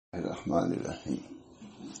الرحمن الرحیم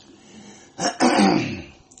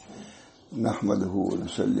نحمده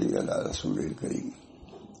ونصلی علی رسول الکریم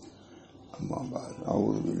اما بعد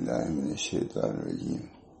اعوذ باللہ من الشیطان الرجیم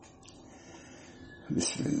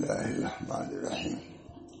بسم اللہ الرحمن الرحیم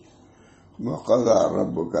وقضى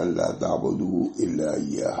ربك الا تعبدوا الا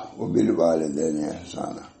اياه وبالوالدين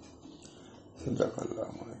احسانا صدق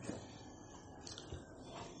اللہ العظیم۔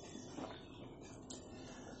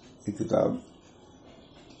 یہ کتاب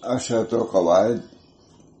اشراق و قواعد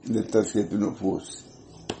لتزکیۃ النفوس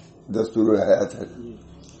دستور حیات ہے۔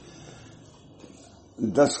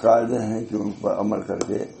 10 قاعدے ہیں کہ ان پر عمل کر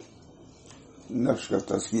کے نفس کا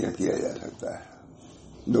تزکیہ کیا جا سکتا ہے،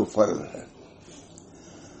 2 فرض ہے۔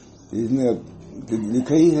 اس میں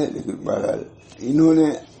لکھا ہی ہے، لیکن بہرحال انہوں نے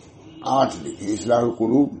 8 لکھی۔ اصلاح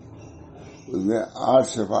القلوب اس میں 8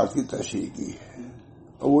 صفات کی تشریح کی ہے،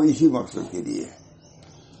 اور وہ اسی مقصد کے لیے ہے۔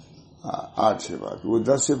 8 صفات، وہ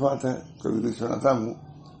 10 صفات ہے، کبھی بھی سناتا ہوں۔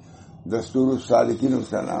 دستور السالکین اس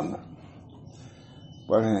کا نام ہے،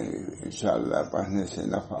 پڑھیں گے انشاءاللہ، پڑھنے سے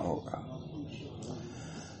نفع ہوگا۔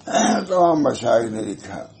 تمام مشائخ نے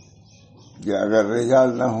لکھا کہ اگر رجال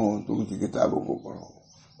نہ ہوں تو ان کی کتابوں کو پڑھو۔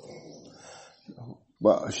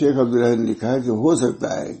 شیخ عبداللہ نے لکھا ہے کہ ہو سکتا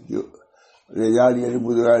ہے کہ رجال یعنی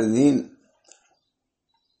بزرگان دین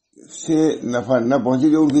سے نفع نہ پہنچے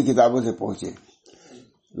جو ان کی کتابوں سے پہنچے،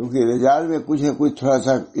 کیونکہ رجال میں کچھ ہے، کچھ تھوڑا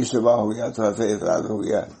سا اشتباہ ہو گیا، تھوڑا سا اعتراض ہو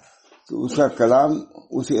گیا تو اس کا کلام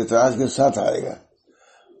اس اعتراض کے ساتھ آئے گا،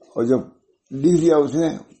 اور جب لکھ لیا اس نے،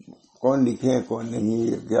 کون لکھے کون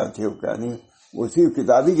نہیں، کیا تھے کیا نہیں، وہ صرف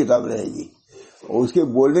کتاب رہے گی، اور اس کے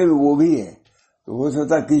بولنے میں وہ بھی ہے۔ تو ہو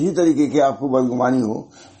سکتا ہے کسی طریقے کی آپ کو بدگمانی ہو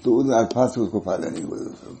تو ان الفاظ سے اس کو فائدہ نہیں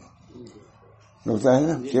ہوتا ہے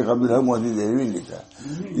نا۔ شیخ عبداللہ محمد دہلوی نے لکھا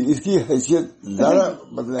کہ اس کی حیثیت زیادہ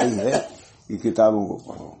بدلائی ہے کہ کتابوں کو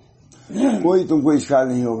پڑھو، کوئی تم کو اشکال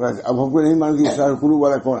نہیں ہوگا۔ اب ہم کو نہیں معلوم کہ اشراق القلوب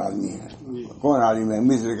والا کون آدمی ہے، کون عالم ہے،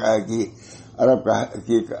 مصر کا ہے کہ عرب کا ہے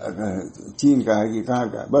کہ چین کا ہے کہ کہاں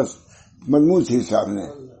کا ہے، بس مضمون سے سامنے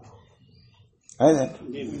ہے نا۔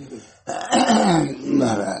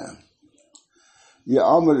 یہ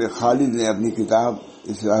عمر خالد نے اپنی کتاب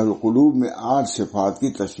اصلاح القلوب میں 8 صفات کی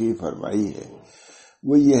تشریح فرمائی ہے۔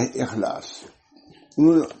 وہ یہ ہے اخلاص۔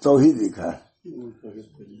 انہوں نے توحید لکھا ہے،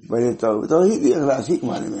 پہلے توحید اخلاصی کے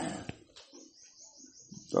معنی میں ہے۔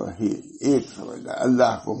 توحید ایک سمجھنا،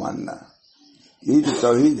 اللہ کو ماننا، یہی تو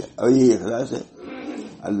توحید ہے، اور یہی اخلاص ہے۔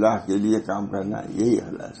 اللہ کے لیے کام کرنا، یہی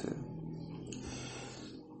اخلاص ہے۔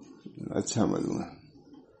 اچھا مضمون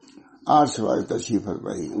 8 سوال تشریح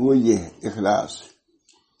فرمائی، وہ یہ ہے اخلاص،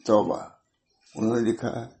 توبہ۔ انہوں نے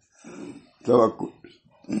لکھا ہے توکل،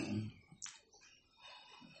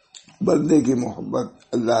 بندے کی محبت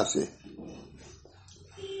اللہ سے،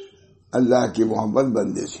 اللہ کی محبت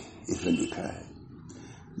بندے سے، اس میں لکھا ہے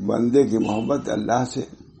بندے کی محبت اللہ سے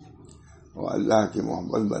اور اللہ کی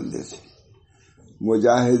محبت بندے سے۔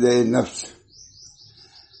 مجاہد نفس،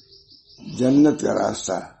 جنت کا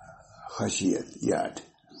راستہ، خشیت، یہ 8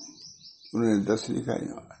 انہوں نے 10 لکھا ہے۔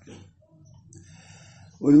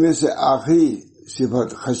 ان میں سے آخری صفت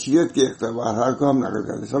خشیت کے اقتباسات کو ہم نقل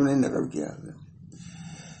کرتے، سب نے نقل کیا ہے۔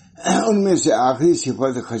 ان میں سے آخری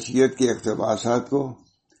صفت خشیت کے اقتباسات کو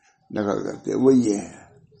نقل کرتے، وہ یہ ہے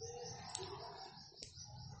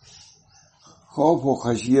خوف و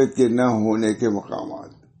خشیت کے نہ ہونے کے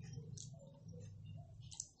مقامات۔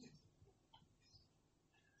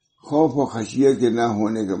 خوف و خشیت کے نہ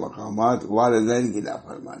ہونے کے مقامات والدین کی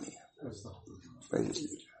نافرمانی ہے، پہلے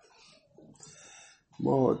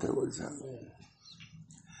بہت ہے۔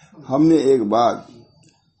 ہم نے ایک بات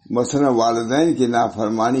مثلا والدین کی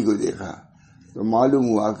نافرمانی کو دیکھا تو معلوم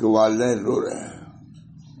ہوا کہ والدین رو رہے ہیں،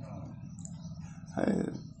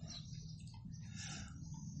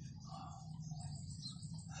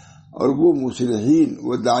 اور وہ مصلحین،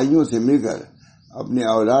 وہ داعیوں سے مل کر اپنی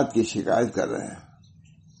اولاد کی شکایت کر رہے ہیں۔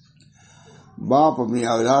 باپ اپنی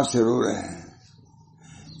اولاد سے رو رہے ہیں۔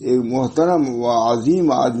 ایک محترم و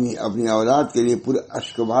عظیم آدمی اپنی اولاد کے لیے پورے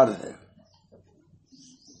اشکبار ہے،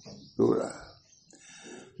 رو رہا ہے،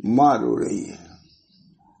 ماں رو رہی ہے،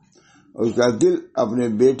 اور اس کا دل اپنے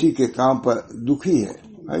بیٹی کے کام پر دکھی ہے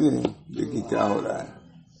کہ نہیں؟ دیکھیے کیا ہو رہا ہے،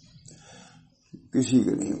 کسی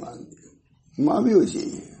کو نہیں مانتی۔ ماں بھی ہو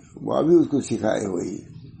چاہیے، ماں بھی اس کو سکھائے ہوئی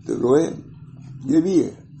تو روئے، یہ بھی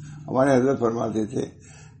ہے۔ ہمارے حضرت فرماتے تھے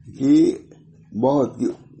کہ بہت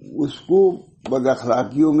اس کو بد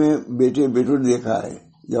اخلاقیوں میں بیٹوں نے دیکھا ہے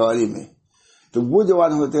جوانی میں، تو وہ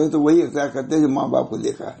جوان ہوتے ہیں تو وہی اختیار کرتے ہیں جو ماں باپ کو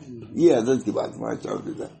دیکھا ہے۔ یہ حضرت کی بات ہمارے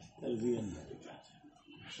چاہتے تھا،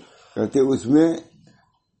 کہتے اس میں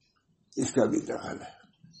اس کا بھی دخل ہے،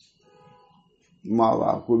 ماں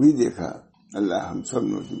باپ کو بھی دیکھا اللہ ہم سب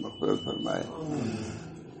نے کی مغفرت فرمائے،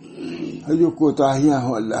 جو کوتاہیاں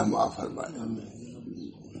ہوں اللہ معاف فرمائے۔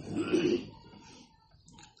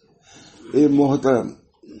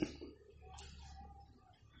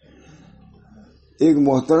 ایک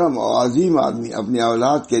محترم اور عظیم آدمی اپنی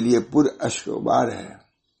اولاد کے لیے پر اشک و بار ہے،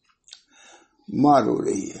 ماں رو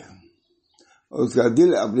رہی ہے اور اس کا دل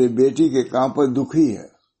اپنی بیٹی کے کام پر دکھی ہے۔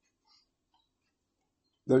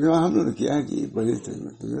 ترجمہ ہم نے کیا ہے کہ بڑی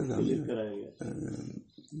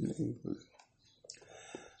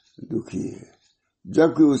دکھی ہے،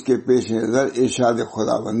 جبکہ اس کے پیش نظر ارشاد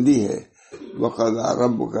خداوندی ہے وَقَضَىٰ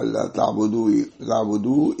رَبُّكَ أَلَّا تَعْبُدُوا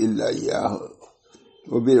إِلَّا إِيَّاهُ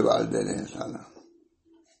وَبِالْوَالِدَيْنِ إِحْسَانًا۔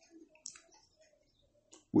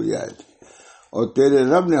 پوری آیت۔ اور تیرے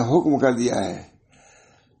رب نے حکم کر دیا ہے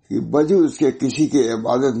کہ بجو اس کے کسی کی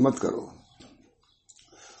عبادت مت کرو،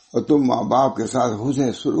 اور تم ماں باپ کے ساتھ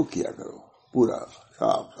حسن سلوک کیا کرو۔ پورا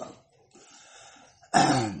صاف صاف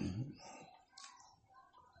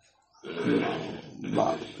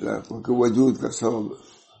باپ لڑکوں کے وجود کا سبب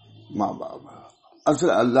ماں باپ، اصل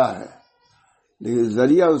اللہ ہے لیکن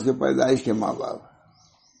ذریعہ اس کے پیدائش کے ماں باپ۔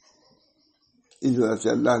 اس وجہ سے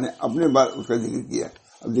اللہ نے اپنے بات اس کا ذکر کیا۔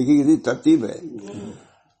 اب دیکھیے کتنی ترتیب ہے،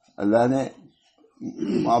 اللہ نے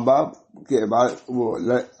ماں باپ کے بعد وہ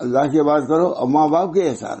اللہ کی بات کرو اور ماں باپ کے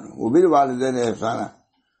احسان، وہ بھی والدین احسان ہے۔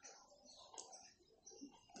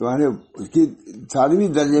 تمہارے اس کی 7ویں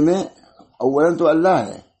درجے میں اولا تو اللہ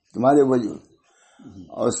ہے تمہارے وجود،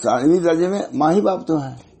 اور 7ویں درجے میں ماں ہی باپ تو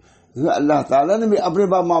ہے۔ اللہ تعالیٰ نے بھی اپنے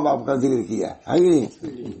باپ ماں باپ کا ذکر کیا ہے کہ نہیں؟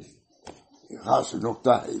 خاص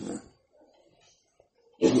نقطہ ہے، اس میں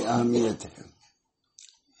یہ اہمیت ہے۔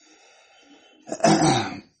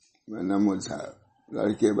 میں نے مجھ سے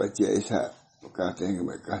لڑکے بچے ایسا کہتے ہیں کہ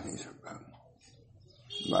میں کہہ نہیں سکتا۔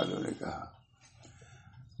 والوں نے کہا،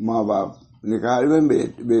 ماں باپ نے کہا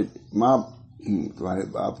ماں تمہارے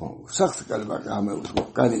باپ ہوں، سخت کلمہ کہا، میں اس کو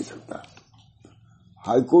کہہ نہیں سکتا۔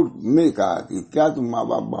 ہائی کورٹ میں کہا کہ کیا تم ماں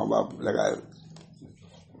باپ لگائے؟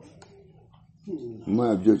 میں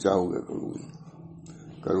اب جو چاہوں گا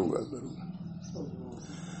کروں گا۔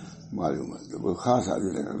 معلوم ہے کہ وہ خاص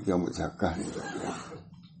آدمی نے کیا مجھے کہہ نہیں سکتا۔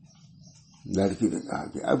 لڑکی نے کہا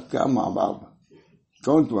کہ اب کیا ماں باپ،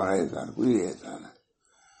 کون تمہارا احسان؟ کوئی احسان ہے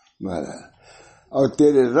مہاراج۔ اور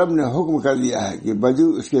تیرے رب نے حکم کر دیا ہے کہ بجو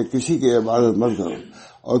اس کے کسی کی عبادت مت کرو،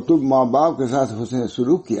 اور تم ماں باپ کے ساتھ حسن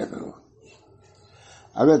سلوک کیا کرو۔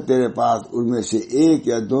 اگر تیرے پاس ان میں سے ایک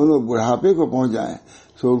یا دونوں بڑھاپے کو پہنچ جائیں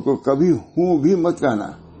تو ان کو کبھی ہوں بھی مت کہنا،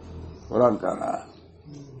 قرآن کہہ رہا ہے،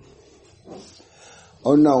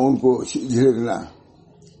 اور نہ ان کو جھڑکنا،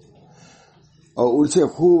 اور ان سے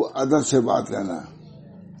خوب ادب سے بات کرنا،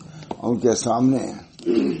 ان کے سامنے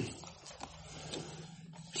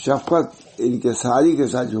شفقت انکساری کے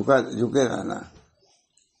ساتھ جھکے رہنا،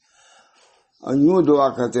 اور یوں دعا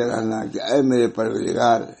کرتے رہنا کہ اے میرے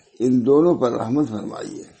پروردگار ان دونوں پر رحمت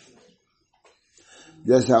فرمائیے،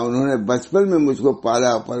 جیسا انہوں نے بچپن میں مجھ کو پالا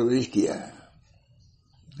اور پرورش کیا ہے۔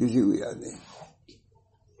 کسی کو یاد نہیں۔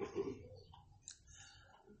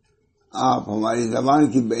 آپ ہماری زبان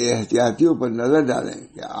کی بے احتیاطیوں پر نظر ڈالیں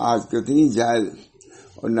کہ آج کتنی جائز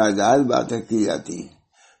اور ناجائز باتیں کی جاتی ہیں،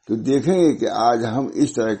 تو دیکھیں گے کہ آج ہم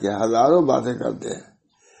اس طرح کے ہزاروں باتیں کرتے ہیں۔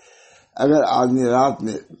 اگر آدمی رات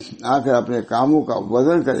میں آ کر اپنے کاموں کا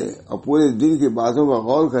وزن کرے اور پورے دن کی باتوں پر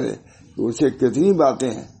غور کرے تو اسے کتنی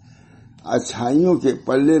باتیں اچھائیوں کے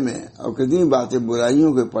پلے میں اور کتنی باتیں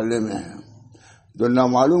برائیوں کے پلے میں ہیں، تو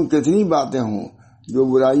نامعلوم کتنی باتیں ہوں جو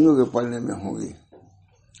برائیوں کے پلے میں ہوں گی۔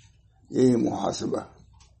 یہی محاسبہ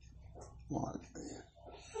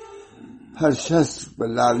ہر شخص پر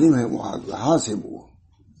لازم ہے، محاسبہ حاسب ہو۔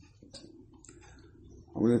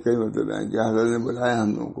 ہم نے کئی بتایا کہ حضرت نے بلایا ہم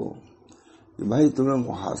لوگوں کو کہ بھائی تم لوگ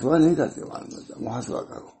محاسبہ نہیں کرتے، محاسبہ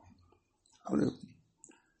کرو۔ ہم نے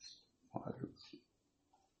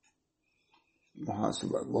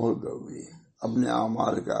محاسبہ بہت ضروری ہے، اپنے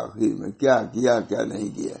اعمال کا آخر میں کیا کیا کیا نہیں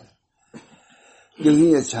کیا، کتنی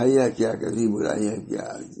اچھائیاں کیا کتنی برائیاں کیا،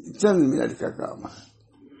 چند منٹ کا کام ہے۔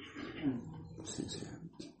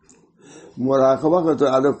 مراقبہ کا تو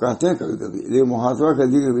آدمی کہتے ہیں کبھی کبھی، لیکن محاسبہ کا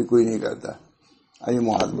ذکر بھی کوئی نہیں کرتا۔ آئیے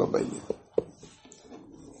محاسبہ پہلے،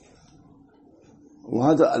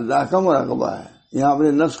 وہاں تو اللہ کا مراقبہ ہے، یہاں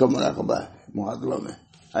اپنے نفس کا مراقبہ ہے محاسبہ میں،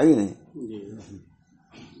 ہے ہی نہیں؟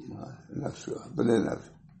 نفس اپنے نفس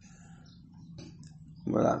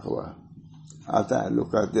مراقبہ آتا ہے، لوگ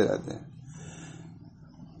کہتے رہتے ہیں۔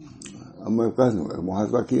 اب میں کہہ دوں گا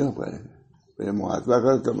محاسبہ کیا ہو، پہلے محاسبہ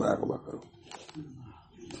کرو تو مراقبہ کرو۔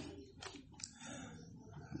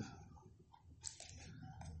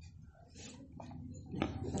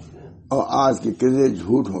 اور آج کے کتنے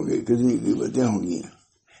جھوٹ ہوں گے، کتنی غیبتیں ہوں گی،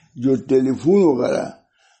 جو ٹیلی فون وغیرہ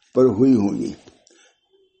پر ہوئی ہوں گی،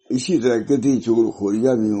 اسی طرح کتنی چغل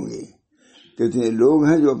خوریاں بھی ہوں گی. کتنے لوگ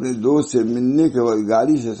ہیں جو اپنے دوست سے ملنے کے وقت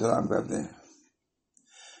گالی سے سلام کرتے ہیں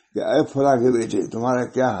کہ اے فلاں کے بیٹے تمہارا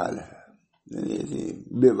کیا حال ہے، یعنی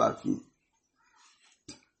بے باکی.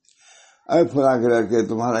 اے فلاں کے لڑکے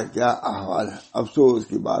تمہارا کیا احوال ہے. افسوس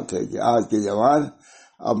کی بات ہے کہ آج کے جوان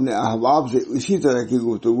اپنے احباب سے اسی طرح کی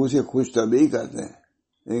گفتگو سے خوش طبعی کرتے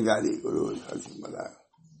ہیں، گالی گلوچ ہنسی مذاق.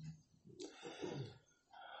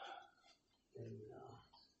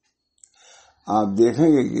 آپ دیکھیں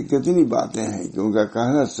گے کہ کتنی باتیں ہیں کہ ان کا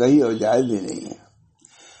کہنا صحیح اور جائز بھی نہیں ہے،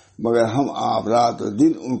 مگر ہم آپ رات اور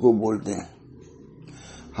دن ان کو بولتے ہیں.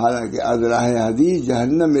 حالانکہ ازراہ حدیث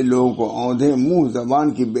جہنم میں لوگوں کو اوندھے منہ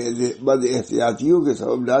زبان کی بد احتیاطیوں کے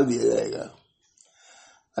سبب ڈال دیا جائے گا.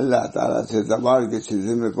 اللہ تعالیٰ سے زبان کے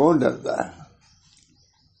سلسلے میں کون ڈرتا ہے؟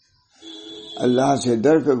 اللہ سے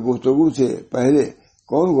ڈر کر گفتگو سے پہلے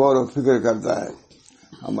کون غور و فکر کرتا ہے؟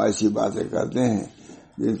 ہم ایسی باتیں کرتے ہیں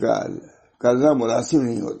جن کا کرنا مناسب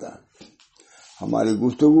نہیں ہوتا. ہماری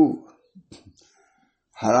گفتگو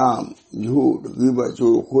حرام، جھوٹ، غیبت،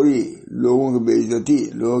 چغلخوری، لوگوں کی بے عزتی،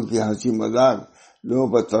 لوگوں کی ہنسی مذاق، لوگوں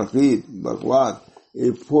پر تنقید، بکواس،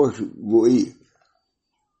 فحش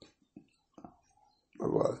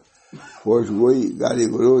گوئی، گالی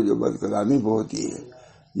گلوچ جو بد کلامی پہ ہوتی ہے،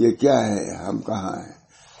 یہ کیا ہے؟ ہم کہاں ہیں؟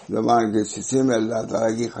 زبان کے سلسلے میں اللہ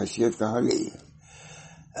تعالیٰ کی خشیت کہاں گئی ہے؟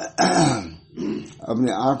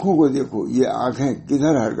 اپنے آنکھوں کو دیکھو، یہ آنکھیں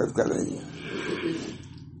کدھر حرکت کر رہی ہیں؟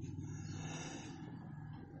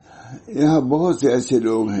 یہاں بہت سے ایسے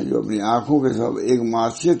لوگ ہیں جو اپنی آنکھوں کے سبب ایک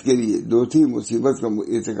معصیت کے لیے دوسری مصیبت کا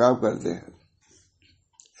ارتکاب کرتے ہیں،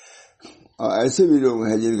 اور ایسے بھی لوگ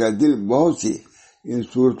ہیں جن کا دل بہت سی ان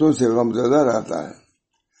صورتوں سے غمزدہ رہتا ہے،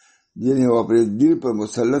 جنہیں وہ اپنے دل پر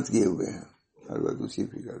مسلط کیے ہوئے ہیں. ہر وقت اسی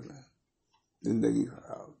فکر میں زندگی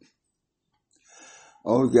خراب،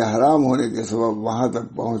 اور ان کے حرام ہونے کے سبب وہاں تک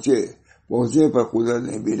پہنچنے پر قدرت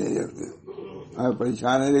بھی نہیں رکھتے. ہمیں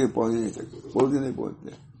پریشان ہے لیکن پہنچ نہیں سکتے، نہیں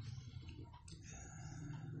پہنچتے.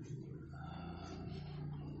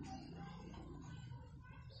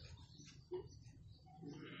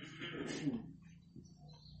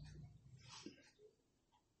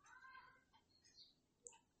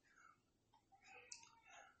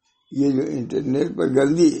 یہ جو انٹرنیٹ پر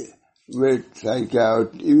گندی ویب سائٹ کیا اور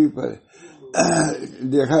ٹی وی پر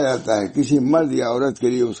دیکھا جاتا ہے، کسی مرد یا عورت کے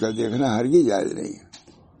لیے اس کا دیکھنا ہرگز جائز نہیں ہے.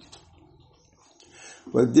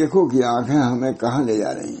 بس دیکھو کہ آنکھیں ہمیں کہاں لے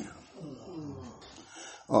جا رہی ہیں،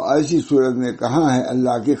 اور ایسی صورت میں کہاں ہے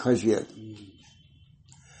اللہ کی خشیت.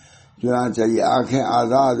 چنانچہ یہ آنکھیں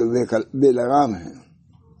آزاد بے لگام ہیں،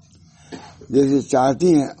 جیسے چاہتی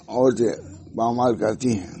ہیں عورتیں پامال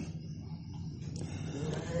کرتی ہیں.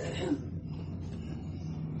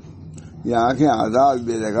 یہ آنکھیں آزاد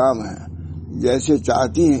بے لگام ہیں، جیسے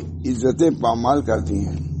چاہتی ہیں عزتیں پامال کرتی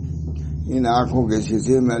ہیں. ان آنکھوں کے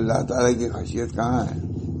سلسلے میں اللہ تعالیٰ کی خشیت کہاں ہے؟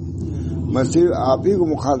 میں صرف آپ ہی کو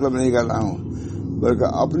مخاطب نہیں کر رہا ہوں بلکہ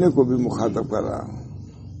اپنے کو بھی مخاطب کر رہا ہوں.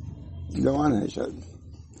 جوان ہے شاید،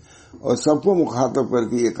 اور سب کو مخاطب کر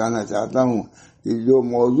کے یہ کہنا چاہتا ہوں کہ جو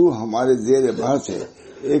موضوع ہمارے زیر بحث ہے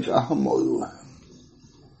ایک اہم موضوع ہے،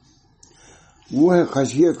 وہ ہے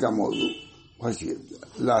خشیت کا موضوع. خشیت،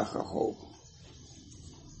 اللہ کا خوف،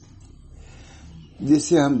 جس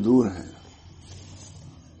سے ہم دور ہیں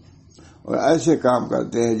اور ایسے کام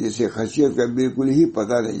کرتے ہیں جسے خشیت کا بالکل ہی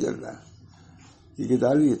پتہ نہیں چل رہا. یہ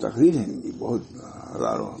کتابیں یہ تقریر ہیں ان کی بہت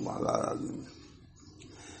ہزاروں آدمی.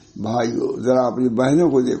 بھائیو، ذرا اپنی بہنوں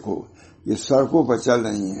کو دیکھو، یہ سڑکوں پر چل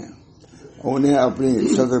رہی ہیں، انہیں اپنی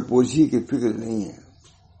سطر پوشی کی فکر نہیں ہے،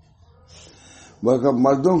 بلکہ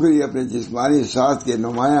مردوں کے لیے اپنے جسمانی ساتھ کے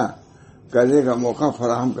نمایاں کرنے کا موقع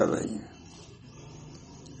فراہم کر رہی ہیں.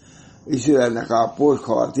 اسی طرح نقاب پوش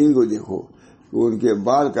خواتین کو دیکھو کہ ان کے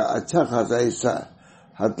بال کا اچھا خاصا حصہ،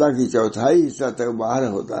 حتیٰ کہ چوتھائی حصہ تک باہر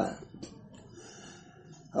ہوتا ہے،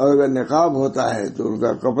 اور اگر نقاب ہوتا ہے تو ان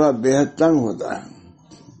کا کپڑا بے حد تنگ ہوتا ہے.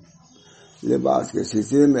 لباس کے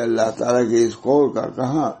سلسلے میں اللہ تعالیٰ کے اس قول کا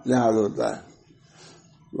کہاں لحاظ ہوتا ہے؟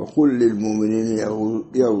 وَقُلْ لِلْمُؤْمِنِينَ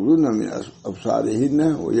يَغْضُضْنَ مِنْ أَبْصَارِهِنَّ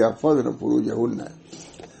وَيَحْفَظْنَ فُرُوجَهُنَّ.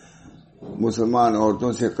 مسلمان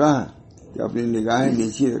عورتوں سے کہا کہ اپنی نگاہیں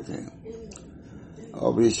نیچی رکھیں اور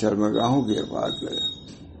اپنی شرمگاہوں کی حفاظت کریں.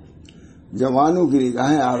 جوانوں کی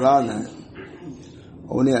نگاہیں آزاد ہیں،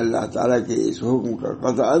 انہیں اللہ تعالیٰ کے اس حکم کا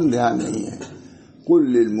قطعاً دھیان نہیں ہے. قُلْ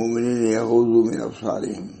لِلْمُؤْمِنِينَ يَغْضُضُّوا مِنْ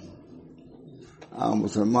أَبْصَارِهِمْ. آپ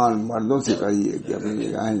مسلمان مردوں سے کہیے کہ اپنی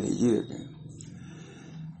نگاہیں نیچی رکھیں.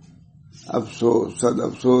 افسوس، صد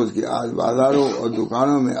افسوس کہ آج بازاروں اور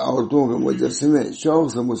دکانوں میں عورتوں کے مجسمے شوق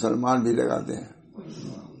سے مسلمان بھی لگاتے ہیں.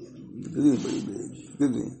 کتنی بڑی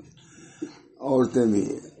عورتیں بھی،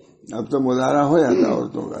 اب تو مظاہرہ ہو جاتا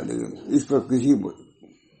عورتوں کا، لیکن اس پر کسی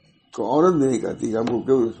کو عورت بھی نہیں کرتی کہ ہم کو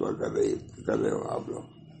کیوں رسوا کر رہے ہو آپ لوگ،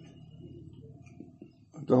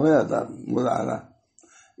 تو ہو جاتا مظاہرہ،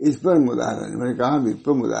 اس پر مظاہرہ نہیں، میں نے کہا بھی اس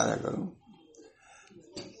پر مظاہرہ کروں.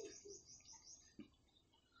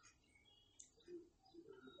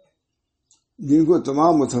 جن کو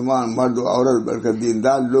تمام مسلمان مرد و عورت بلکہ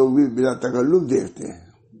دیندار لوگ بھی بلا تکلف دیکھتے ہیں.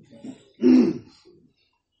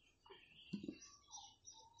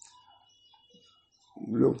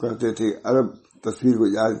 لوگ کہتے تھے عرب تصویر کو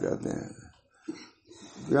جائز کرتے ہیں،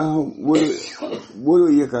 وہ لوگ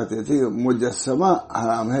یہ کہتے تھے کہ مجسمہ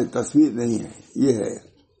حرام ہے، تصویر نہیں ہے. یہ ہے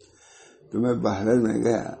تو میں بحرین میں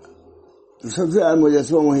گیا تو سب سے زیادہ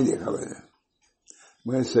مجسمہ وہیں دیکھا.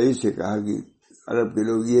 میں صحیح سے کہا کہ عرب کے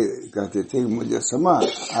لوگ یہ کہتے تھے کہ مجسمہ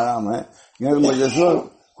حرام ہے، یہاں مجسمہ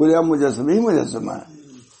کھلے مجسمہ ہی مجسمہ ہے.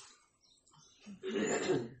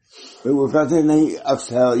 وہ کہتے ہیں نہیں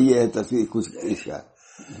عکس ہے اور یہ ہے تصویر کچھ اس کا.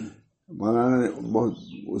 مولانا نے بہت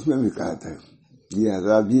اس میں بھی کہا تھا یہ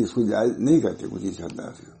حضرات بھی اس کو جائز نہیں کرتے کچھ اس حد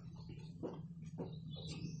سے.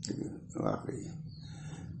 واقعی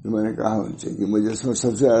تو میں نے کہا ان سے کہ مجسمہ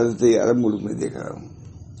سب سے زیادہ تو یہ عرب ملک میں دیکھ رہا ہوں.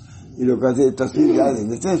 یہ لوگ کہتے ہیں تصویر جائز ہے،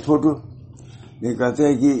 دیکھتے ہیں فوٹو، یہ کہتے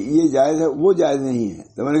ہیں کہ یہ جائز ہے وہ جائز نہیں ہے.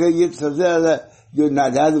 تو میں نے کہا یہ سب سے زیادہ جو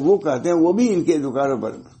ناجائز وہ کہتے ہیں وہ بھی ان کے دکانوں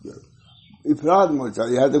پر افراد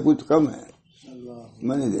موجود، یہاں تو کچھ کم ہے.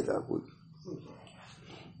 میں نے دیکھا کچھ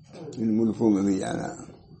ان ملکوں میں بھی جانا.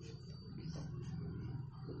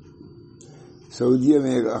 سعودیہ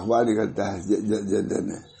میں ایک اخبار نکلتا ہے جدہ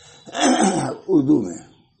میں اردو میں،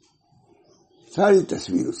 ساری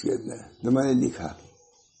تصویر اس کے اندر. تو میں نے لکھا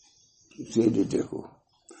اس ایڈیٹر کو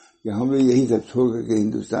کہ ہم لوگ یہی سب چھوڑ کر کے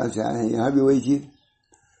ہندوستان سے آئے ہیں، یہاں بھی وہی چیز.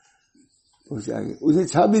 اسے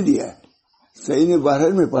چھاپ بھی دیا ہے. صحیح نے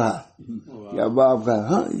بحرین میں پڑھا کہ ابا آپ کا،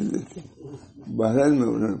 ہاں بحرین میں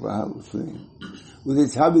انہوں نے پڑھا، اس میں اسے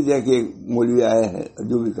چھاپ بھی دیا کہ ایک مولوی آیا ہے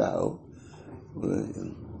جو بھی کہا ہو.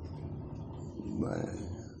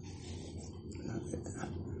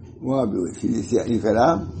 وہاں بھی وہی جیسے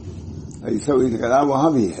انقلاب سب انقلاب وہاں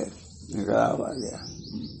بھی ہے، انقلاب آ گیا.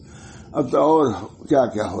 اب تو اور کیا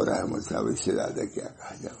کیا ہو رہا ہے مطلب اس سے زیادہ کیا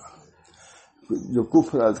کہا جائے. جو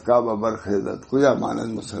کفرت کعبہ برخیزت کجا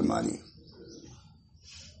مانند مسلمانی.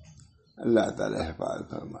 اللہ تعالی حفاظت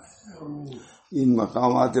فرمائے، ان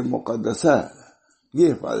مقامات مقدسہ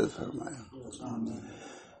یہ حفاظت فرمائے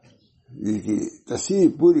جن کی تصویر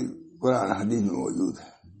پوری قرآن حدیث میں موجود ہے.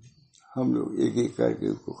 ہم لوگ ایک ایک کر کے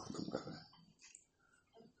اس کو ختم کر رہے ہیں.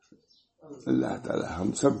 اللہ تعالی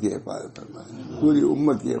ہم سب کی حفاظت فرمائے، پوری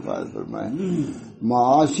امت کی حفاظت فرمائے.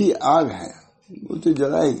 معاشی آگ ہے وہ تو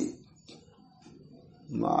جلائے گی،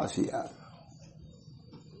 معاشی آگ.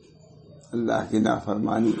 اللہ کی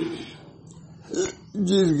نافرمانی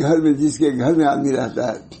جس کے گھر میں آدمی رہتا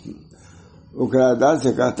ہے وہ کرایہ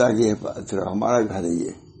سے کہتا ہے کہ ہمارا گھر ہے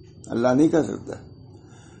یہ. اللہ نہیں کہہ سکتا.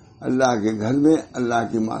 اللہ کے گھر میں اللہ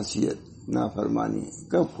کی معصیت نافرمانی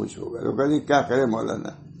کب خوش ہوگا؟ تو کہتے ہیں کیا کرے مولانا؟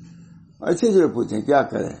 ایسے جو پوچھیں کیا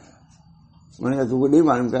کرے، میں نے کہا تم کو نہیں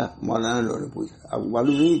معلوم کیا؟ مولانا لوگوں نے پوچھا اب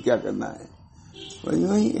معلوم نہیں کیا کرنا ہے.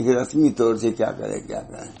 وہی ایک رسمی طور سے کیا کرے کیا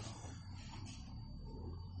کرے.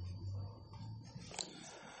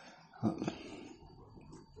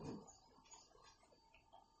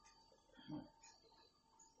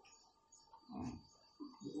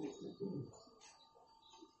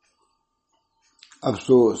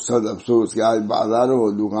 افسوس صد افسوس کہ آج بازاروں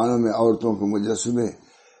اور دکانوں میں عورتوں کے مجسمے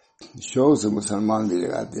شوق سے مسلمان بھی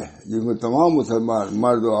لگاتے ہیں، جن کو تمام مسلمان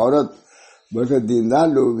مرد و عورت بلکہ دیندار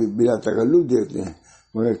لوگ بھی بلا تکلف دیکھتے ہیں،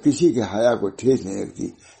 مگر کسی کے حیا کو ٹھیس نہیں لگتی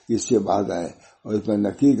کہ اس سے باز آئے اور اس پر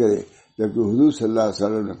نقی کرے، جبکہ حضور صلی اللہ علیہ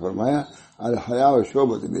وسلم نے فرمایا الحیا و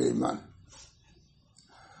شعبۃ من ایمان.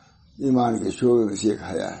 ایمان کے شعبے میں سے ایک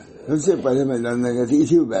حیا ہے. سب سے پہلے میں لندن گیا تھا،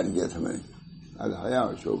 اسی کو بیان کیا تھا میں نے، الحیا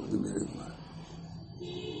و شعبۃ من ایمان.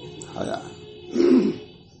 حیا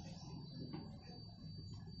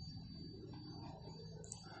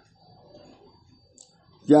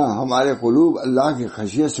کیا ہمارے قلوب اللہ کی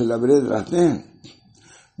خشیت سے لبریز رہتے ہیں؟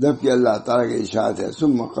 جبکہ اللہ تعالیٰ کی اشارت ہے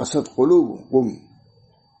ثم قست قلوبکم.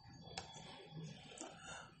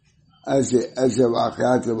 ایسے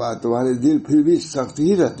واقعات کے بعد تمہارے دل پھر بھی سخت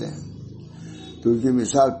ہی رہتے ہیں. تو ان کی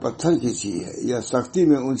مثال پتھر کی سی ہے یا سختی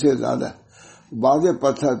میں ان سے زیادہ. بعض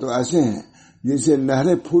پتھر تو ایسے ہیں جن سے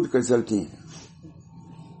نہریں پھوٹ کر چلتی ہیں.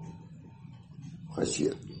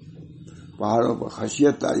 خشیت پہاڑوں پر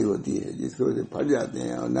خشیت طاری ہوتی ہے جس کی وجہ سے پھٹ جاتے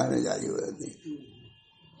ہیں اور نہریں جاری ہو جاتی ہیں.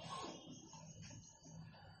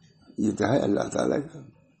 یہ تو ہے اللہ تعالیٰ کا.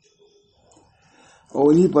 اور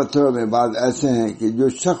انہی پتھروں میں بعض ایسے ہیں کہ جو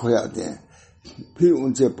شک ہو جاتے ہیں پھر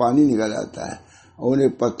ان سے پانی نکل آتا ہے، اور انہیں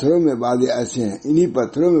پتھروں میں بعض ایسے ہیں، انہی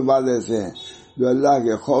پتھروں میں بعض ایسے ہیں جو اللہ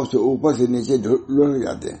کے خوف سے اوپر سے نیچے لڑک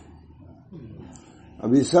جاتے ہیں۔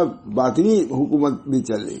 ابھی سب باطنی حکومت بھی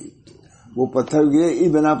چل رہی، وہ پتھر گرے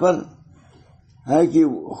اس بنا پر ہے کہ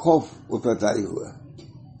خوف اس پر طاری ہوا۔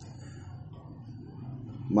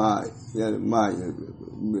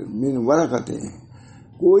 من ورقتیں،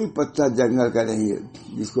 کوئی پتا جنگل کا نہیں ہے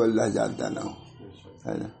جس کو اللہ جانتا نہ ہو،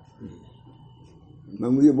 ہے نا۔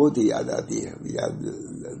 مجھے بہت ہی یاد آتی ہے،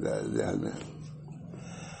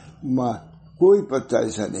 کوئی پتا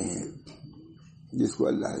ایسا نہیں ہے جس کو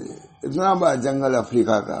اللہ نے، اتنا بڑا جنگل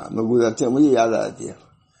افریقہ کا میں گزرتے مجھے یاد آتی ہے،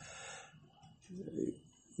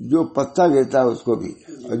 جو پتا گرتا ہے اس کو بھی،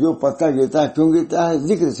 اور جو پتا گرتا ہے کیوں گرتا ہے؟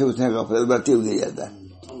 ذکر سے اس نے غفلت برتی ہوئی گر جاتا ہے،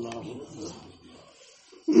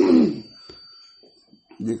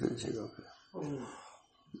 ذکر سے غفلت۔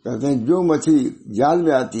 کہتے ہیں جو مچھلی جال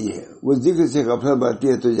میں آتی ہے وہ ذکر سے غفلت برتی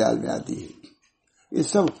ہے تو جال میں آتی ہے۔ یہ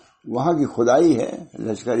سب وہاں کی خدائی ہے،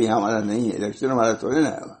 لشکری ہمارا نہیں ہے، لشکر ہمارا تھوڑے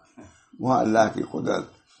نا، وہاں اللہ کی قدرت،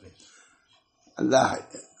 اللہ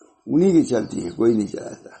انہی کی چلتی ہے، کوئی نہیں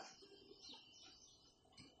چلاتا۔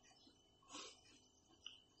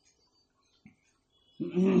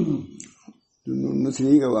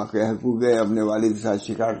 مچھلی کا واقعہ ہے، وہ گئے اپنے والد کے ساتھ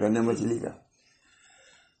شکار کرنے، مچھلی کا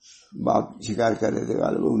باپ شکار کر رہے تھے،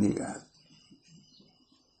 غالب انہی کا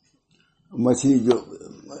مچھلی جو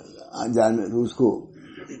جانور اس کو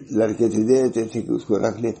لڑکے تھے دے دیتے تھے کہ اس کو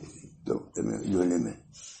رکھ لیتے تو جھولے میں۔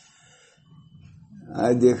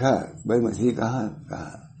 دیکھا بھائی مچھلی کہاں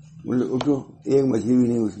اٹھو، ایک مچھلی بھی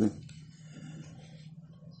نہیں اس میں،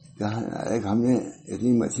 کہاں ہم نے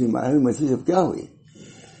اتنی مچھلی مارا، مچھلی سب کیا ہوئی؟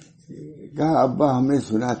 کہا ابا ہم نے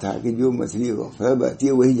سنا تھا کہ جو مچھلی غفلت برتی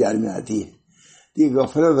ہے وہی جال میں آتی ہے، یہ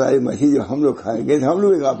غفلت والی مچھلی جو ہم لوگ کھائیں گے ہم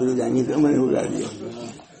لوگ غافل ہو جائیں گے، تو میں نے اڑا دیا۔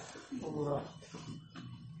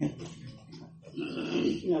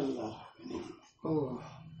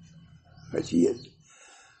 خشیت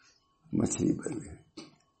مچھلی بن گئی۔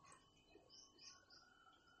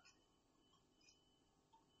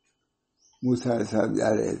 موسیٰ صاحب جا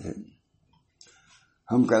رہے تھے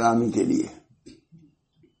ہم کلامی کے لیے،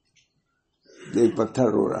 ایک پتھر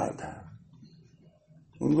رو رہا تھا،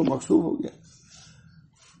 ان کو مکشوف ہو گیا،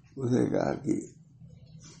 اس نے کہا کہ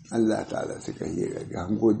اللہ تعالیٰ سے کہیے گا کہ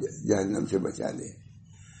ہم کو جہنم سے بچا دے۔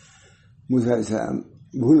 موسیٰ صاحب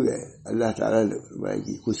بھول گئے، اللہ تعالیٰ نے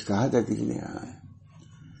کچھ کہا تھا کسی نے،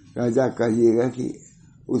 کہا جا کہیے گا کہ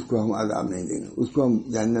اس کو ہم عذاب نہیں دیں گے، اس کو ہم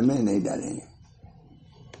جہنم میں نہیں ڈالیں گے،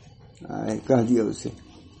 کہہ دیا اس سے۔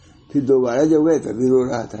 پھر دوبارہ جب گئے تبھی رو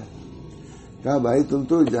رہا تھا، کہا بھائی تم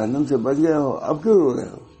تو جہنم سے بچ گئے ہو، اب کیوں رو رہے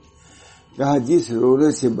ہو؟ کہا جس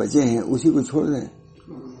رونے سے بچے ہیں اسی کو چھوڑ دیں۔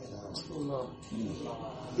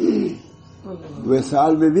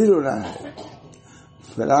 وصال میں بھی رونا ہے،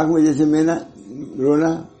 فراق میں جیسے میں نہ رونا،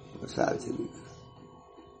 وصال سے بھی۔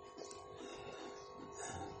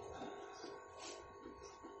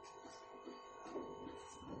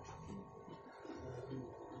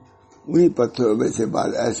 انہی پتھروں میں سے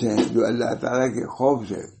بعض ایسے ہیں جو اللہ تعالیٰ کے خوف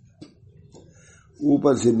سے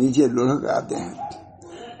اوپر سے نیچے لڑک آتے ہیں،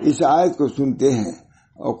 اس آیت کو سنتے ہیں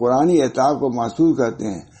اور قرآنی عطا کو محسوس کرتے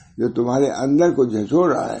ہیں جو تمہارے اندر کو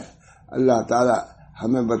جھنجھوڑ رہا ہے۔ اللہ تعالیٰ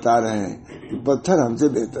ہمیں بتا رہے ہیں کہ پتھر ہم سے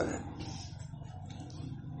بہتر ہے،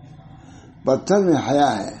 پتھر میں حیا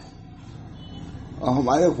ہے، اور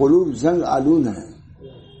ہمارے قلوب زنگ آلود ہیں۔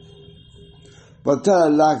 پتھر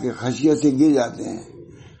اللہ کی خشیت سے گر جاتے ہیں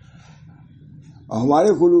اور ہمارے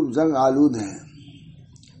قلوب زنگ آلود ہیں۔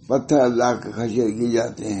 پتھر اللہ کی خشیت گر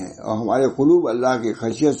جاتے ہیں اور ہمارے قلوب اللہ کی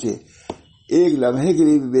خشیت سے ایک لمحے کے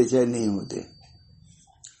لیے بھی بے چین نہیں ہوتے۔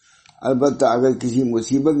 البتہ اگر کسی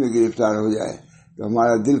مصیبت میں گرفتار ہو جائے تو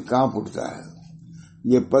ہمارا دل کانپ اٹھتا ہے۔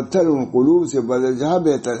 یہ پتھر ان قلوب سے بدرجہ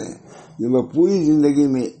بہتر ہیں جن میں پوری زندگی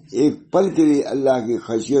میں ایک پل کے لیے اللہ کی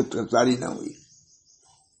خشیت طاری نہ ہوئی،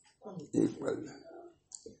 ایک پل۔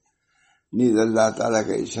 نیز اللہ تعالیٰ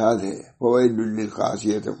کا ارشاد ہے فوائد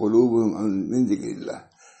للقاسیۃ قلوبہم من ذکر اللہ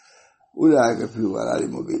اولئک فی ضلال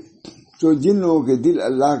مبین۔ تو جن لوگوں کے دل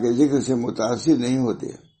اللہ کے ذکر سے متاثر نہیں ہوتے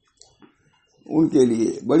ان کے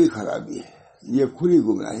لیے بڑی خرابی ہے، یہ کھلی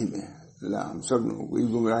گمراہی میں ہے۔ اللہ ہم سب لوگوں کو اس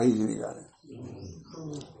گمراہی سے نکالے۔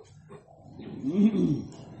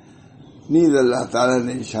 نیز اللہ تعالیٰ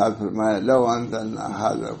نے ارشاد فرمایا لو انزلنا ھذا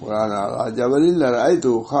القرآن علی جبل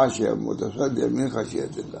لرأیتہ خاشعا متصدعا من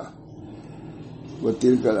خشیۃ اللہ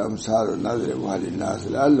وتلک الامثال نضربها للناس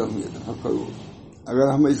لعلهم یتفکرون۔ اگر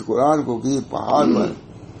ہم اس قرآن کو کسی پہاڑ پر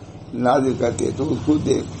نازل کرتے تو اس کو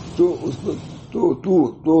دیکھ تو اس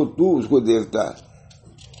کو دیکھتا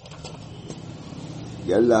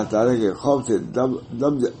کہ اللہ تعالیٰ کے خوف سے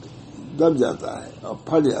دب جاتا ہے اور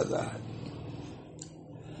پھٹ جاتا ہے۔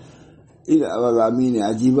 ان مضامین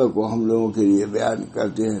عجیبہ کو ہم لوگوں کے لیے بیان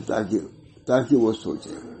کرتے ہیں تاکہ وہ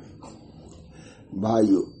سوچیں۔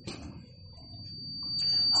 بھائیو،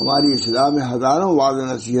 ہماری اسلام میں ہزاروں وعظ و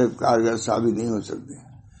نصیحت کارگر ثابت نہیں ہو سکتے۔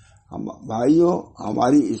 بھائیو،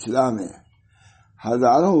 ہماری اسلام میں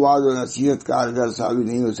ہزاروں وعظ و نصیحت کارگر ثابت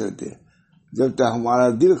نہیں ہو سکتے جب تک ہمارا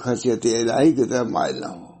دل خشیت الہی کی طرف مائل نہ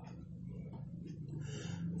ہو۔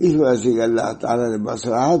 اس وجہ سے کہ اللہ تعالیٰ نے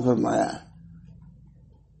بصراحت فرمایا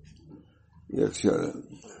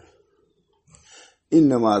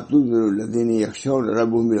انما تنذر الذین یخشون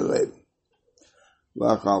ربهم بالغیب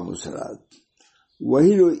واقاموا الصلاۃ۔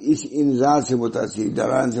 وہی لوگ اس انذار سے متاثر،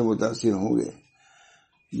 ڈران سے متاثر ہوں گے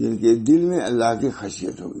جن کے دل میں اللہ کی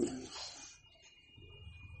خشیت ہوگی۔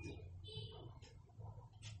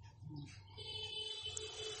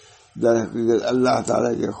 در حقیقت اللہ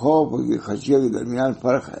تعالیٰ کے خوف اور کی خشیت کے درمیان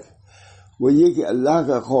فرق ہے۔ وہ یہ کہ اللہ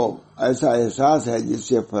کا خوف ایسا احساس ہے جس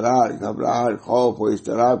سے فرار، گھبراہٹ، خوف اور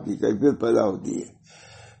اضطراب کی کیفیت پیدا ہوتی ہے۔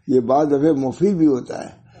 یہ بعض دفعہ مفید بھی ہوتا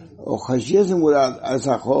ہے، اور خشیت سے مراد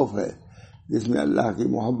ایسا خوف ہے جس میں اللہ کی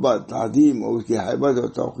محبت، تعظیم اور اس کی ہیبت اور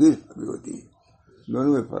توقیر بھی ہوتی ہے۔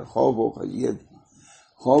 دونوں میں فرق، خوف اور خشیت۔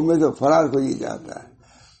 خوف میں تو فرار کو ہی جاتا ہے،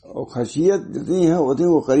 اور خشیت جتنی ہے اتنی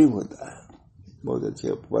وہ قریب ہوتا ہے۔ بہت اچھے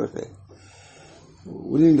فرق ہے،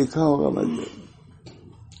 انہیں لکھا ہوگا بندے۔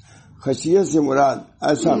 خشیت سے مراد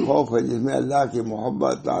ایسا خوف ہے جس میں اللہ کی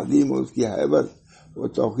محبت، تعظیم اور اس کی ہیبت اور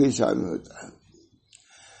توقیر شامل ہوتا ہے۔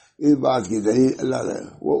 اس بات کی دلیل اللہ تعالیٰ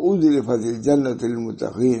وَأُزْلِفَتِ الْجَنَّةُ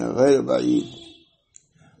لِلْمُتَّقِينَ غَيْرَ بَعِيدٍ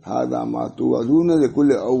هَذَا مَا تُوعَدُونَ لِكُلِّ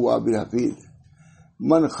أَوَّابٍ حَفِيظٍ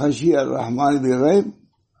من خشی الرحمن بالغیب۔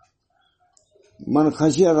 من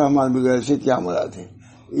خشی الرحمن بالغیب سے کیا مراد ہے؟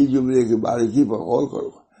 اس جملے کی باریکی پر غور کرو۔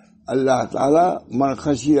 اللہ تعالیٰ من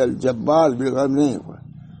خشی الجبار بالغیب نہیں،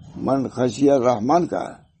 من خشی الرحمن کا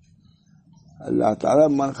ہے۔ اللہ تعالیٰ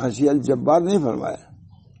من خشی الجبار نہیں فرمایا،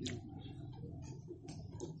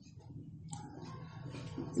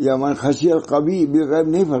 یا من خشی القوی بالغیب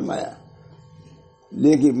نہیں فرمایا،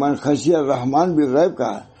 لیکن من خشی الرحمن بالغیب کا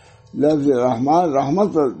ہے۔ لفظ رحمان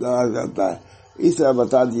رحمت پر دلالت کرتا ہے، اس طرح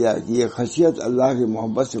بتا دیا کہ یہ خشیت اللہ کی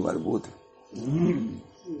محبت سے مربوط ہے۔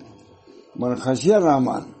 من خشیت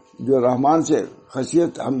الرحمان، جو رحمان سے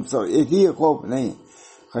خشیت، ہم سب ایک ہی خوف نہیں،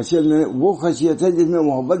 خشیت میں وہ خشیت ہے جس میں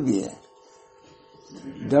محبت بھی ہے،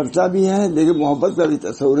 ڈرتا بھی ہے لیکن محبت کا بھی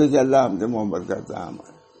تصور ہے کہ اللہ ہم سے محبت کرتا ہے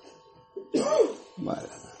ہمارا۔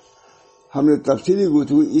 ہم نے تفصیلی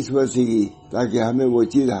گفتگو اس وجہ سے کی تاکہ ہمیں وہ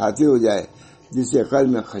چیز حاصل ہو جائے جس سے قلب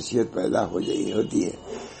میں خشیت پیدا ہوتی ہے۔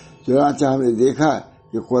 چنانچہ ہم نے دیکھا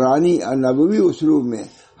کہ قرآنی اور نبوی اسلوب میں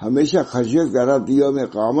ہمیشہ خشیت کا ربط یوم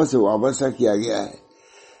قیامت سے وابستہ کیا گیا ہے۔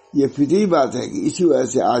 یہ فطری بات ہے کہ اسی وجہ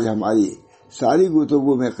سے آج ہماری ساری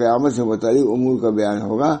گفتگو میں قیامت سے متعلق امور کا بیان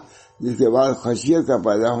ہوگا، جس کے بعد خشیت کا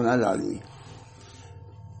پیدا ہونا لازمی،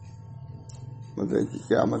 مطلب کہ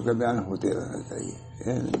قیامت کا بیان ہوتے رہنا چاہیے۔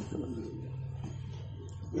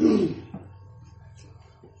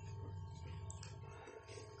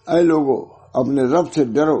 اے لوگو، اپنے رب سے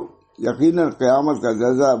ڈرو، یقیناً قیامت کا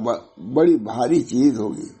جزا بڑی بھاری چیز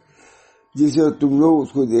ہوگی، جسے تم لوگ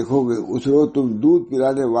اس کو دیکھو گے۔ اس روز تم دودھ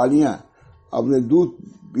پلانے والیاں اپنے دودھ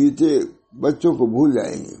پیتے بچوں کو بھول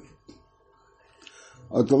جائیں گے،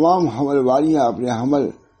 اور تمام حمل والیاں اپنے حمل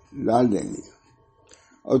ڈال دیں گی،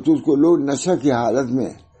 اور تجھ کو لوگ نشہ کی حالت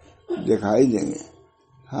میں دکھائی دیں گے،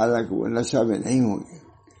 حالانکہ وہ نشہ میں نہیں ہوں گے۔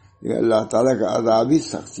 یہ اللہ تعالیٰ کا عذاب ہی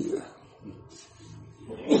سختی ہے۔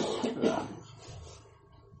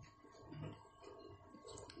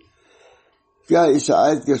 کیا اس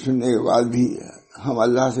آیت کے سننے کے بعد بھی ہم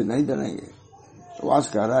اللہ سے نہیں ڈریں گے؟ آواز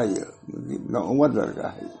کہہ رہا ہے یہ عمر در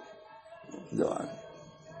کا ہے جوان،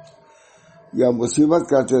 یا مصیبت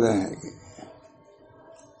کرتے رہیں گے؟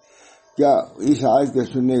 کیا اس آیت کے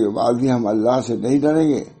سننے کے بعد بھی ہم اللہ سے نہیں ڈریں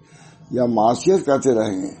گے، یا معصیت کرتے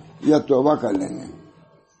رہیں گے، یا توبہ کر لیں گے؟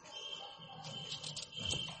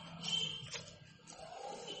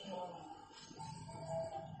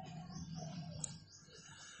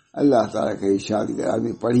 اللہ تعالیٰ کا ارشاد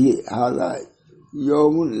گرامی پڑھیے، ھذا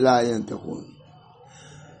یوم لا ینطقون۔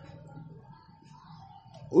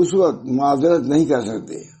 اس وقت معذرت نہیں کر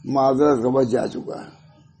سکتے، معذرت کا وقت جا چکا ہے۔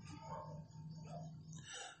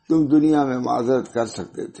 تم دنیا میں معذرت کر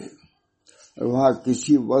سکتے تھے، اور وہاں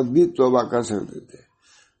کسی وقت بھی توبہ کر سکتے تھے۔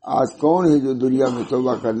 آج کون ہے جو دنیا میں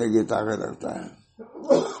توبہ کرنے کی طاقت رکھتا ہے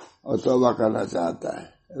اور توبہ کرنا چاہتا ہے؟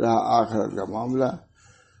 رہا آخرت کا معاملہ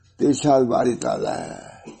تو ارشاد باری تعالیٰ ہے،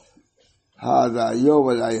 ھذا یوم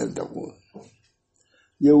لا ینطقون۔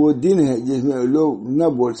 یہ وہ دن ہے جس میں لوگ نہ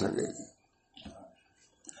بول سکیں گے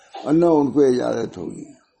اور نہ ان کو اجازت ہوگی۔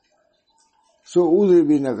 سو عذر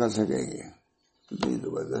بھی نہ کر سکیں گے. کتنی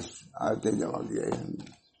زبردست آیتیں جمع کیا ہے ہم نے.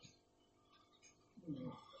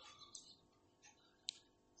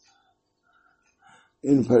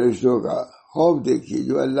 ان فرشتوں کا خوف دیکھیے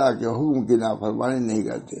جو اللہ کے حکم کی نافرمانی نہیں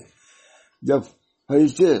کرتے. جب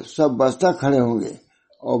فرشتے سب بستہ کھڑے ہوں گے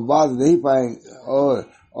اور بات نہیں پائیں گے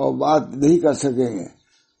اور بات نہیں کر سکیں گے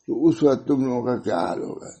تو اس وقت تم لوگوں کا کیا حال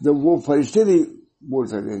ہوگا؟ جب وہ فرشتے نہیں بول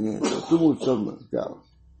سکیں گے تو تم اس وقت کیا ہو؟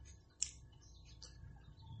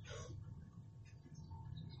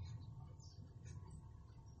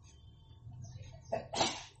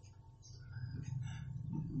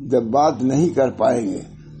 جب بات نہیں کر پائیں گے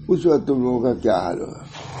اس وقت تم لوگوں کا کیا حال ہوگا؟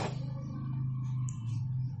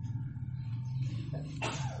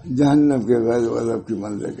 جہنم کے غضب غضب کی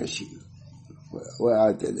منظر کشی وہ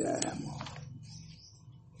آتے جائیں ہم.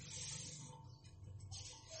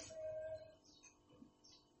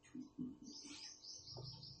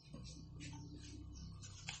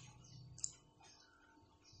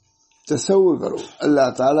 تصور کرو اللہ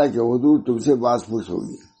تعالیٰ کے حضور تم سے بات پوچھ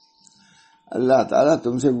ہوگی. اللہ تعالیٰ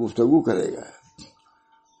تم سے گفتگو کرے گا.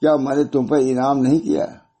 کیا میں نے تم پر انعام نہیں کیا؟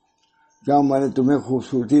 کیا میں نے تمہیں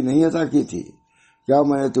خوبصورتی نہیں عطا کی تھی؟ کیا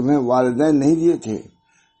میں نے تمہیں والدین نہیں دیے تھے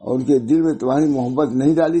اور ان کے دل میں تمہاری محبت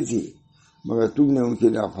نہیں ڈالی تھی مگر تم نے ان کی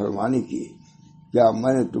نافرمانی کی؟ کیا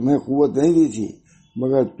میں نے تمہیں قوت نہیں دی تھی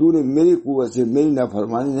مگر تو نے میری قوت سے میری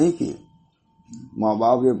نافرمانی نہیں کی؟ ماں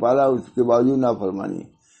باپ نے پالا اس کے باوجود نافرمانی.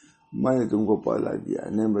 میں نے تم کو پیدا کیا،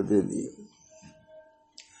 نعمتیں دی.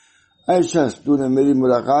 اے شخص تو نے میری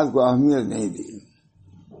ملاقات کو اہمیت نہیں دی.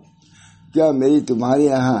 کیا میری تمہارے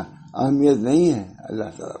یہاں اہمیت نہیں ہے؟ اللہ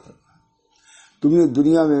تعالیٰ تم نے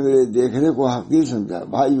دنیا میں میرے دیکھنے کو حقیر سمجھا.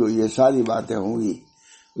 بھائیو یہ ساری باتیں ہوں گی،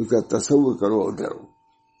 اس کا تصور کرو اور ڈرو.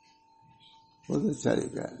 بہت اچھا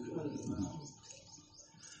لکھا ہے.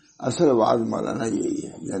 اصل بات مولانا یہی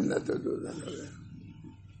ہے، جنت و دوزخ.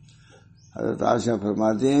 حضرت عائشہ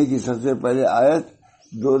فرماتے ہیں کہ سب سے پہلے آیت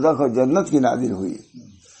دوزخ اور جنت کی نازل ہوئی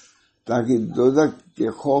تاکہ دوزخ کے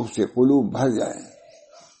خوف سے قلوب بھر جائیں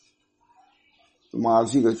تو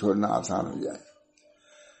معاصی کو چھوڑنا آسان ہو جائے.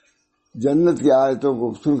 جنت کی آیتوں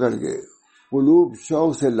کو سن کر کے قلوب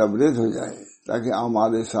شوق سے لبریز ہو جائے تاکہ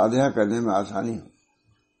اعمال صالحہ کرنے میں آسانی ہو.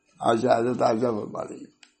 آج حضرت عائشہ فرما رہی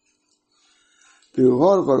ہے. پھر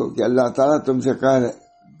غور کرو کہ اللہ تعالیٰ تم سے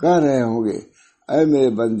کہہ رہے ہوں گے اے میرے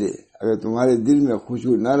بندے اگر تمہارے دل میں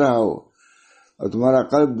خشوع نہ رہا ہو اور تمہارا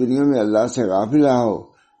قلب دنیا میں اللہ سے غافل رہا ہو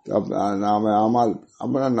تو اپنا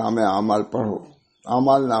نام اعمال پڑھو،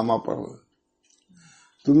 اعمال نامہ پڑھو.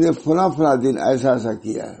 تم نے فلاں دن ایسا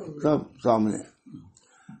کیا ہے، سب سامنے.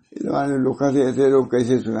 لوگ کہتے ایسے لوگ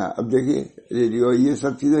کیسے سنا؟ اب دیکھیے ریڈیو یہ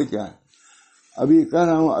سب چیزیں کیا ہے. ابھی کہہ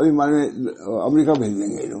رہا ہوں ابھی مانے امریکہ بھیج دیں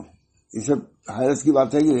گے لوگ. یہ سب حیرت کی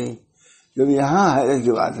بات ہے کہ نہیں؟ جب یہاں حیرت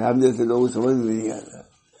کی بات ہے ہم جیسے لوگ سمجھ میں نہیں آتا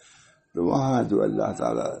تو وہاں جو اللہ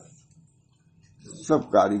تعالیٰ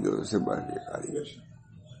سب کاریگروں سے بڑھ کے کاریگر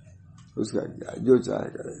اس کا کیا جو چاہے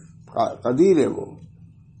کرے، قدیر ہے وہ.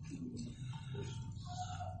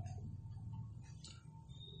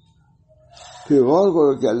 پھر غور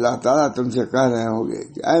کرو کہ اللہ تعالیٰ تم سے کہہ رہے ہوں گے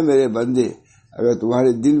کہ اے میرے بندے اگر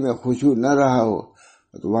تمہارے دل میں خشوع نہ رہا ہو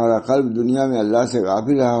اور تمہارا قلب دنیا میں اللہ سے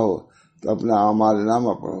غافل رہا ہو تو اپنا اعمال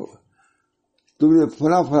نامہ پڑھو. تم نے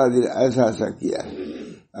فلاں دن ایسا کیا ہے.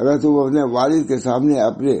 اگر تم اپنے والد کے سامنے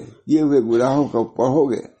اپنے کیے ہوئے گناہوں کو پڑھو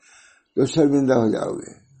گے تو شرمندہ ہو جاؤ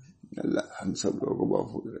گے. اللہ ہم سب لوگوں کو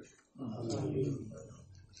محفوظ رکھے.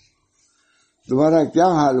 تمہارا کیا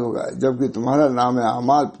حال ہوگا جبکہ تمہارا نام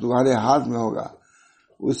اعمال تمہارے ہاتھ میں ہوگا.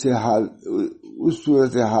 اس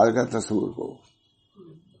صورت حال کا تصور کرو.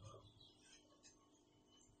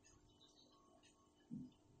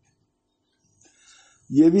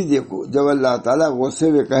 یہ بھی دیکھو جب اللہ تعالیٰ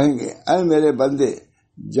غصے میں کہیں گے اے میرے بندے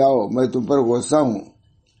جاؤ میں تم پر غصہ ہوں،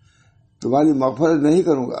 تمہاری مغفرت نہیں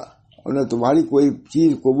کروں گا اور نہ تمہاری کوئی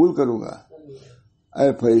چیز قبول کروں گا.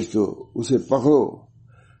 اے فرشتوں اسے پکڑو.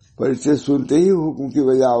 فرشتے سنتے ہی حکم کی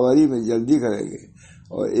وجہ آوری میں جلدی کریں گے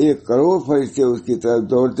اور 1 کروڑ فرشتے اس کی طرف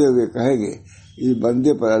دوڑتے ہوئے کہیں گے اس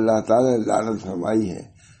بندے پر اللہ تعالیٰ نے لعنت فرمائی ہے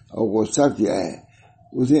اور غصہ کیا ہے.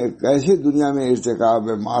 اسے کیسے دنیا میں ارتکاب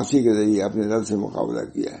معاصی کے ذریعے اپنے رب سے مقابلہ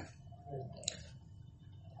کیا ہے.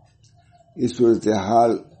 اس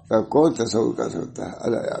صورتحال کا کون تصور کر سکتا ہے؟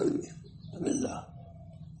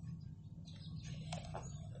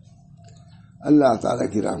 اللہ تعالیٰ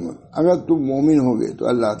کی رحمت. اگر تم مومن ہوگے تو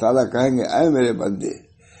اللہ تعالیٰ کہیں گے اے میرے بندے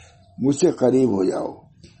مجھ سے قریب ہو جاؤ.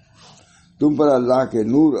 تم پر اللہ کے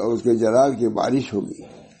نور اور اس کے جلال کی بارش ہوگی.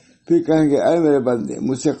 پھر کہیں گے اے میرے بندے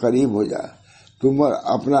مجھ سے قریب ہو جا. تم پر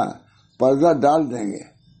اپنا پردہ ڈال دیں گے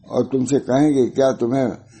اور تم سے کہیں گے کیا تمہیں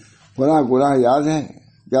فلاں گناہ یاد ہے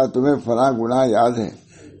کیا تمہیں فلاں گناہ یاد ہے؟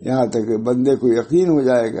 یہاں تک کہ بندے کو یقین ہو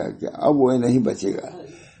جائے گا کہ اب وہ نہیں بچے گا.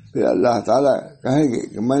 پھر اللہ تعالیٰ کہیں گے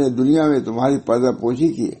کہ میں نے دنیا میں تمہاری پردہ پوشی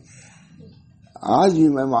کی، آج بھی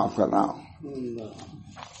میں معاف کر رہا ہوں.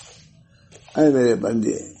 اے میرے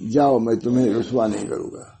بندے جاؤ، میں تمہیں رسوا نہیں کروں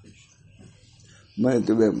گا، میں نے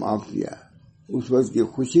تمہیں معاف کیا. اس وقت کی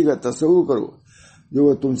خوشی کا تصور کرو جو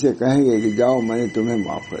وہ تم سے کہیں گے کہ جاؤ میں نے تمہیں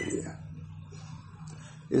معاف کر دیا.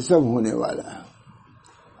 یہ سب ہونے والا ہے.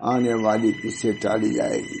 آنے والی کس سے ٹالی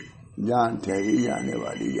جائے گی، جان ٹھہری جانے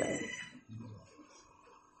والی جائے گی.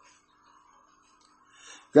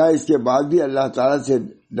 کیا اس کے بعد بھی اللہ تعالیٰ سے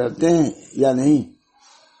ڈرتے ہیں یا نہیں؟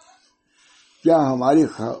 کیا ہماری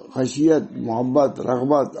خشیت، محبت،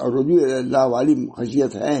 رغبت اور رجوع اللہ والی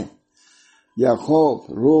خشیت ہے، یا خوف،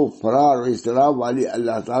 روب، فرار اور اضطراب والی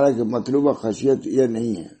اللہ تعالیٰ کے مطلوبہ خشیت یہ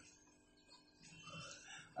نہیں ہے؟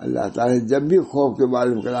 اللہ تعالیٰ نے جب بھی خوف کے بارے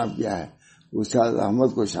میں کلام کیا ہے اس ساتھ رحمت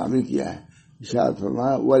کو شامل کیا ہے. ارشاد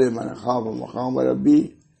فرمایا وَلِمَنْ خَافَ مَقَامَ رَبِّهِ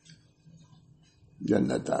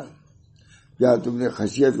جنتان. کیا تم نے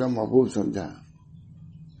خشیت کا مفہوم سمجھا؟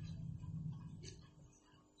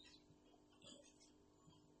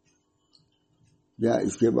 کیا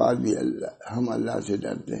اس کے بعد بھی ہم اللہ سے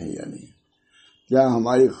ڈرتے ہیں یا نہیں؟ کیا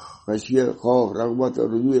ہماری خشیت، خوف، رغبت اور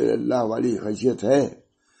رجوع اللہ والی خشیت ہے،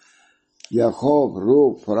 یا خوف،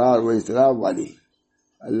 روب، فرار و اضطراب والی؟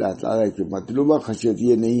 اللہ تعالیٰ کی مطلوبہ خشیت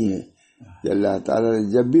یہ نہیں ہے کہ اللہ تعالیٰ نے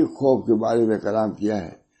جب بھی خوف کے بارے میں کلام کیا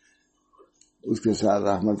ہے اس کے ساتھ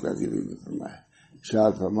رحمت کا ذکر فرمایا.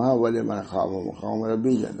 ارشاد فرمایا وَلِمَنْ خَافَ مَقَامَ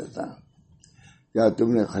رَبِّهِ جنتان. کیا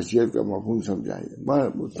تم نے خشیت کا مفہوم سمجھا ہے؟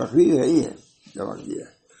 بس تقریر ہے ہی ہے، جمع کیا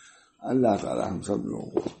ہے. اللہ تعالیٰ ہم سب لوگوں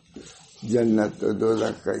کو جنت و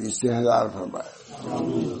دوزخ کا استحضار فرمائے.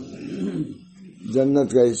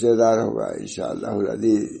 جنت کا استحضار ہوگا انشاءاللہ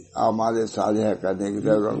العزیز. اعمال صالحہ کرنے کی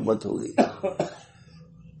طرف رغبت ہوگی.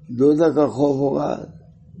 دوزخ کا خوف ہوگا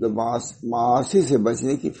تو معاصی سے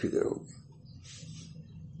بچنے کی فکر ہوگی.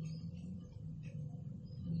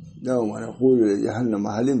 یوم نقول لجہنم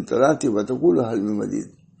هل امتلأت وتقول هل من مزید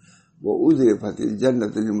وأزلفت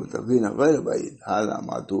الجنة للمتقین غیر بعید هذا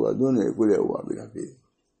ما توعدون لكل اواب حفیظ.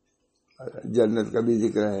 جنت کا بھی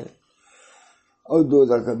ذکر ہے اور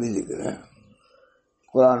دوزخ کا بھی ذکر ہے.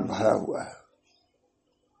 قرآن بھرا ہوا ہے.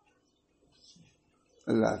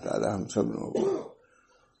 اللہ تعالی ہم سب لوگوں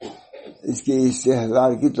کو اس کے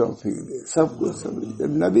استحضار کی توفیق دے. سب کو سب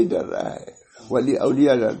نبی ڈر رہا ہے، ولی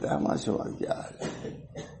اولیاء ڈرتا ہے، ماشاء اللہ کیا حال ہے.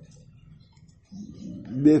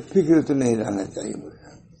 بے فکر تو نہیں رہنا چاہیے مجھے،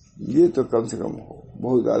 یہ تو کم سے کم ہو.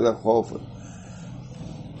 بہت زیادہ خوف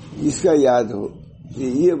اس کا یاد ہو کہ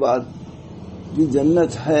یہ بات کہ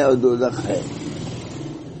جنت ہے اور دوزخ ہے.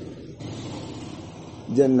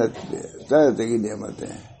 جنت پہ طرح طرح کی نعمتیں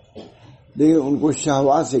ہیں لیکن ان کو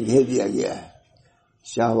شہوات سے گھیر دیا گیا ہے.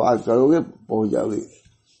 شہوات کرو گے پہنچ جاؤ گے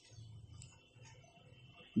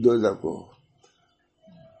دوزخ کو.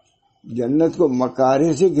 جنت کو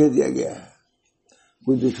مکارے سے گھیر دیا گیا ہے.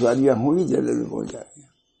 کوئی دشواریاں ہوں گی جنت میں پہنچ جائے گے.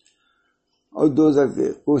 اور دوزخ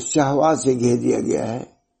کو شہوات سے گھیر دیا گیا ہے.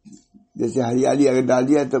 جیسے ہریالی اگر ڈال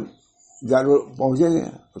دیا تب جانور پہنچیں گے،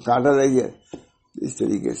 کانٹا رہ گیا. اس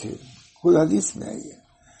طریقے سے خود حدیث میں آئی ہے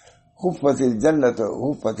حفت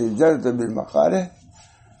الجنت بالمکارہ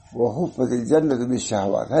وحفت الجنت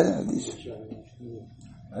بالشہوات. ہے نا حدیث.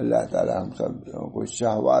 اللہ تعالی ہم سب لوگوں کو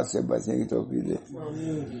شہوات سے بچنے کی توفیق دے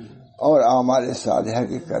اور اعمال صالحہ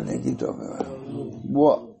کے کرنے کی توفیق دے. وہ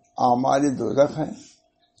اعمال دوزخ ہیں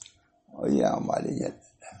اور یہ اعمال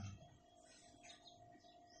جنت ہے.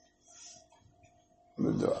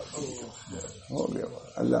 دعا ہو گیا.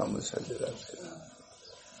 اللہم صلی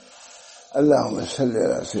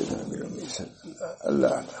علی سیدنا.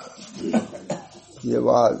 اللہ یہ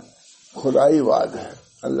وعد خدائی وعد ہے.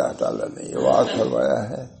 اللہ تعالیٰ نے یہ وعد فرمایا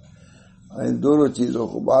ہے اور ان دونوں چیزوں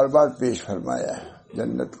کو بار بار پیش فرمایا ہے،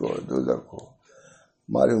 جنت کو اور دوزخ کو.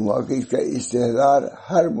 معلوم ہوا کہ اس کا استحضار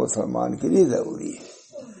ہر مسلمان کے لیے ضروری ہے.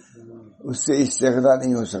 اس سے استغنا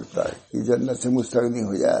نہیں ہو سکتا کہ جنت سے مستغنی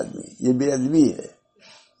ہو جائے آدمی. یہ بے ادبی ہے.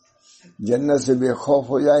 جنت سے بے خوف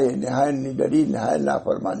ہو جائے یہ نہایت نڈری، نہایت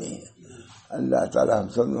نافرمانی ہے. اللہ تعالی ہم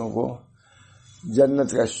سب لوگوں کو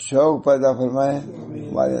جنت کا شوق پیدا فرمائے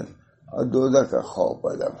اور دوزخ کا خوف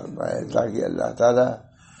پیدا فرمائے تاکہ اللہ تعالی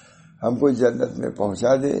ہم کو جنت میں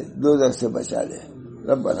پہنچا دے، دوزخ سے بچا دے.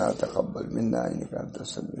 ربنا تقبل منا انک انت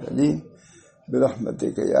السمیع العلیم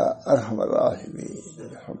برحمتک یا ارحم الراحمین.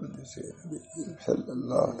 صلی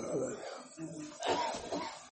اللہ تعالی علیہ وسلم.